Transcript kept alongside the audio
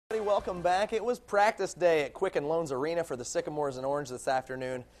welcome back. It was practice day at Quicken Loans Arena for the Sycamores in Orange this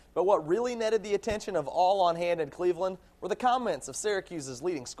afternoon. But what really netted the attention of all on hand in Cleveland were the comments of Syracuse's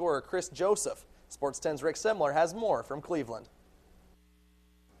leading scorer, Chris Joseph. Sports 10's Rick Simler has more from Cleveland.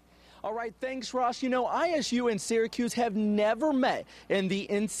 All right, thanks, Ross. You know, ISU and Syracuse have never met in the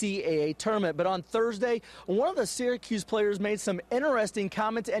NCAA tournament, but on Thursday, one of the Syracuse players made some interesting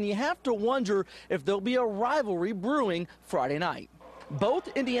comments, and you have to wonder if there'll be a rivalry brewing Friday night. Both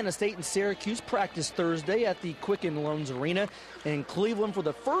Indiana State and Syracuse practiced Thursday at the Quicken Loans Arena in Cleveland for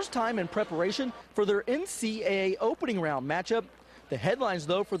the first time in preparation for their NCAA opening round matchup. The headlines,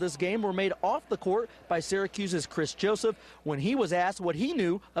 though, for this game were made off the court by Syracuse's Chris Joseph when he was asked what he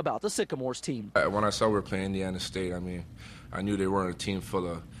knew about the Sycamores team. When I saw we were playing Indiana State, I knew they weren't a team full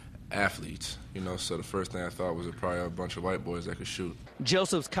of athletes, so the first thing I thought was probably a bunch of white boys that could shoot.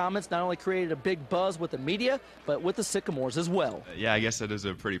 Joseph's comments not only created a big buzz with the media, but with the Sycamores as well. Yeah, I guess that is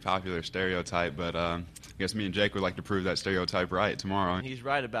a pretty popular stereotype, but I guess me and Jake would like to prove that stereotype right tomorrow. He's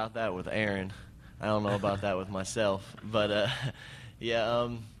right about that with Aaron. I don't know about that with myself, but yeah,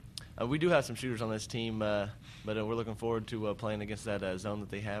 we do have some shooters on this team, but we're looking forward to playing against that zone that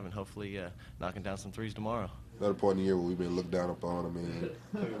they have and hopefully knocking down some threes tomorrow. Another point in the year where we've been looked down upon.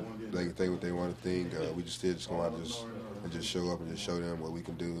 They can think what they want to think. We just go out and just show up and just show them what we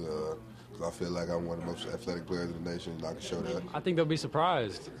can do. Because I feel like I'm one of the most athletic players in the nation, and I can show that. I think they'll be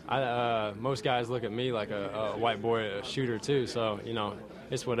surprised. Most guys look at me like a white boy, a shooter too. So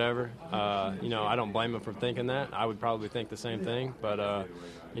it's whatever. I don't blame them for thinking that. I would probably think the same thing, but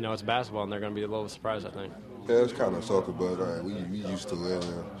it's basketball, and they're going to be a little surprised, I think. Yeah, it's kind of soccer, but we used to it.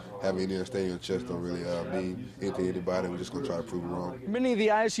 Having Indiana State in your chest don't really mean anything to anybody. We're just going to try to prove it wrong. Many of the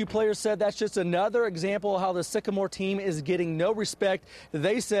ISU players said that's just another example of how the Sycamore team is getting no respect.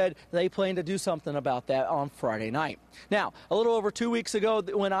 They said they plan to do something about that on Friday night. Now, a little over 2 weeks ago,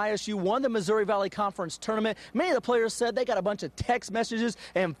 when ISU won the Missouri Valley Conference tournament, many of the players said they got a bunch of text messages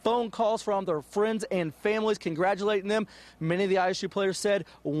and phone calls from their friends and families congratulating them. Many of the ISU players said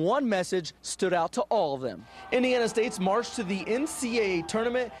one message stood out to all of them. Indiana State's march to the NCAA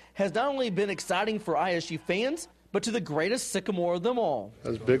tournament has not only been exciting for ISU fans, but to the greatest Sycamore of them all.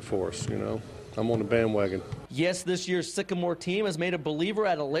 That's big for us, I'm on the bandwagon. Yes, this year's Sycamore team has made a believer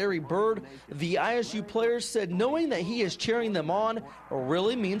out of Larry Bird. The ISU players said knowing that he is cheering them on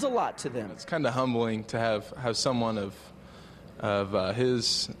really means a lot to them. It's kind of humbling to have someone of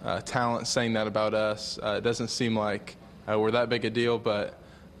his talent saying that about us. It doesn't seem like we're that big a deal, but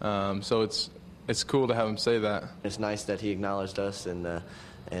so it's cool to have him say that. It's nice that he acknowledged us, and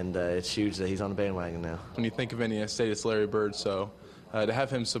it's huge that he's on the bandwagon now. When you think of Indiana State, it's Larry Bird, so to have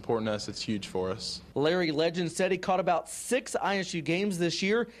him supporting us, it's huge for us. Larry Legend said he caught about 6 ISU games this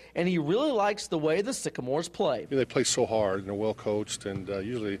year, and he really likes the way the Sycamores play. They play so hard, and they're well coached, and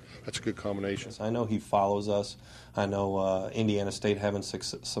usually that's a good combination. I know he follows us. I know Indiana State having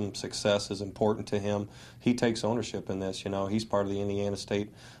some success is important to him. He takes ownership in this. He's part of the Indiana State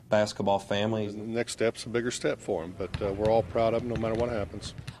basketball family. The next step's a bigger step for him, but we're all proud of him no matter what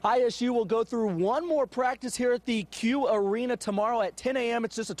happens. ISU will go through one more practice here at the Cuse Arena tomorrow at 10 a.m.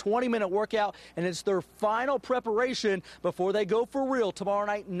 It's just a 20-minute workout, and it's their final preparation before they go for real tomorrow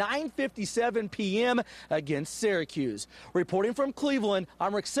night, 9:57 p.m. against Syracuse. Reporting from Cleveland,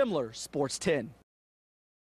 I'm Rick Simler, Sports 10.